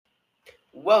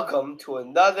Welcome to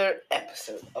another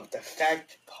episode of the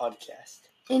Fact Podcast.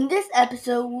 In this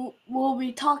episode, we'll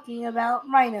be talking about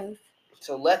rhinos.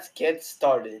 So let's get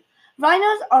started.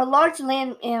 Rhinos are large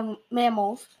land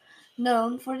mammals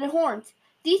known for their horns.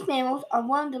 These mammals are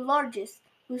one of the largest,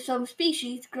 with some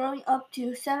species growing up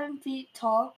to 7 feet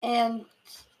tall and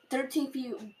 13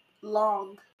 feet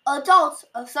long. Adults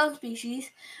of some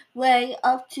species weigh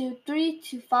up to 3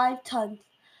 to 5 tons.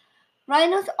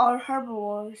 Rhinos are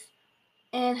herbivores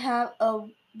and have a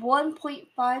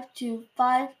 1.5 to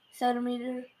 5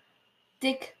 centimeter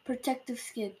thick protective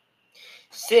skin.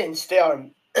 Since there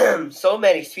are so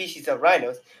many species of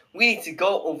rhinos, we need to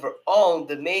go over all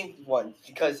the main ones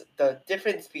because the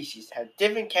different species have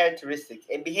different characteristics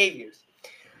and behaviors.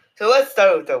 So let's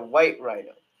start with the white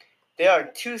rhino. There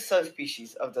are two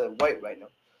subspecies of the white rhino,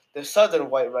 the southern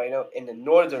white rhino and the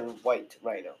northern white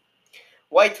rhino.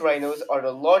 White rhinos are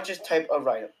the largest type of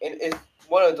rhino and is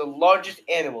one of the largest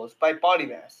animals by body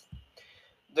mass.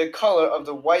 The color of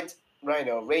the white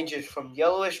rhino ranges from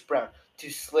yellowish brown to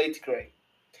slate gray.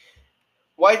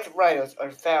 White rhinos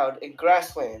are found in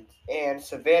grasslands and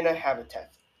savanna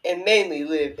habitats and mainly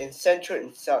live in central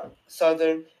and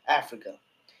southern Africa.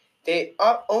 They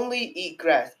only eat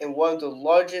grass and one of the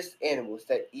largest animals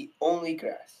that eat only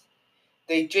grass.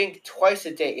 They drink twice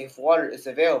a day if water is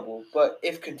available, but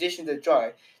if conditions are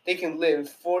dry, they can live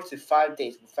 4 to 5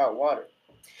 days without water.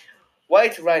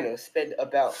 White rhinos spend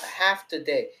about half the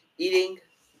day eating,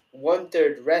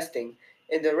 1/3 resting,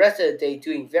 and the rest of the day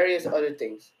doing various other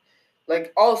things.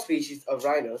 Like all species of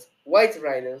rhinos, white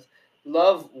rhinos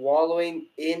love wallowing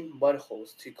in mud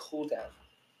holes to cool down.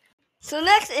 So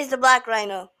next is the black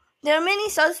rhino. There are many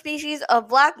subspecies of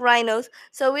black rhinos,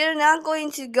 so we are not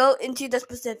going to go into the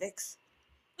specifics.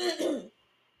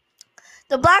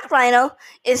 The black rhino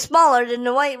is smaller than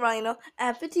the white rhino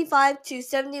at 55 to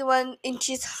 71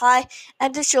 inches high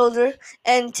at the shoulder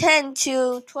and 10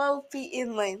 to 12 feet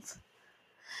in length.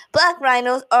 Black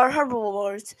rhinos are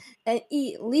herbivores and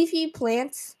eat leafy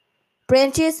plants,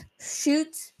 branches,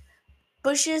 shoots,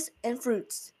 bushes, and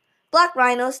fruits. Black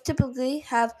rhinos typically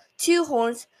have two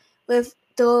horns, with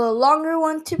the longer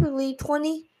one typically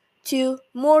 20 to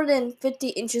more than 50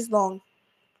 inches long.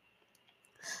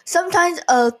 Sometimes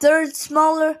a third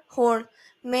smaller horn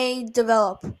may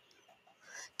develop.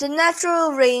 The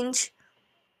natural range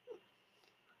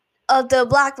of the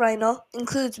black rhino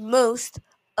includes most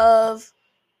of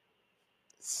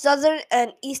southern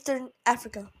and eastern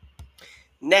Africa.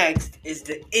 Next is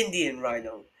the Indian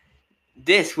rhino.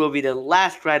 This will be the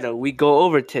last rhino we go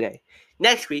over today.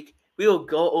 Next week, we will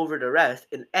go over the rest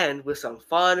and end with some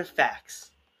fun facts.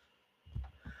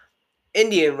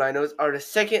 Indian rhinos are the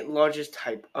second largest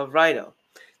type of rhino.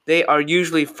 They are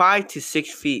usually 5 to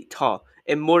 6 feet tall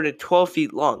and more than 12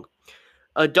 feet long.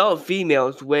 Adult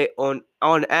females weigh on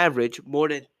average more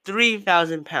than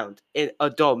 3,000 pounds, and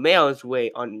adult males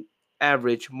weigh on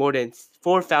average more than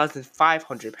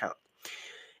 4,500 pounds.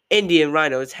 Indian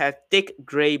rhinos have thick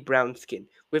gray-brown skin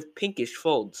with pinkish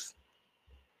folds.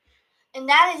 And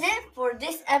that is it for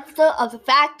this episode of the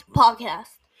Fact Podcast.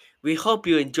 We hope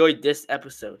you enjoyed this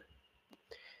episode.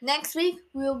 Next week,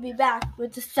 we will be back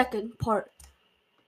with the second part.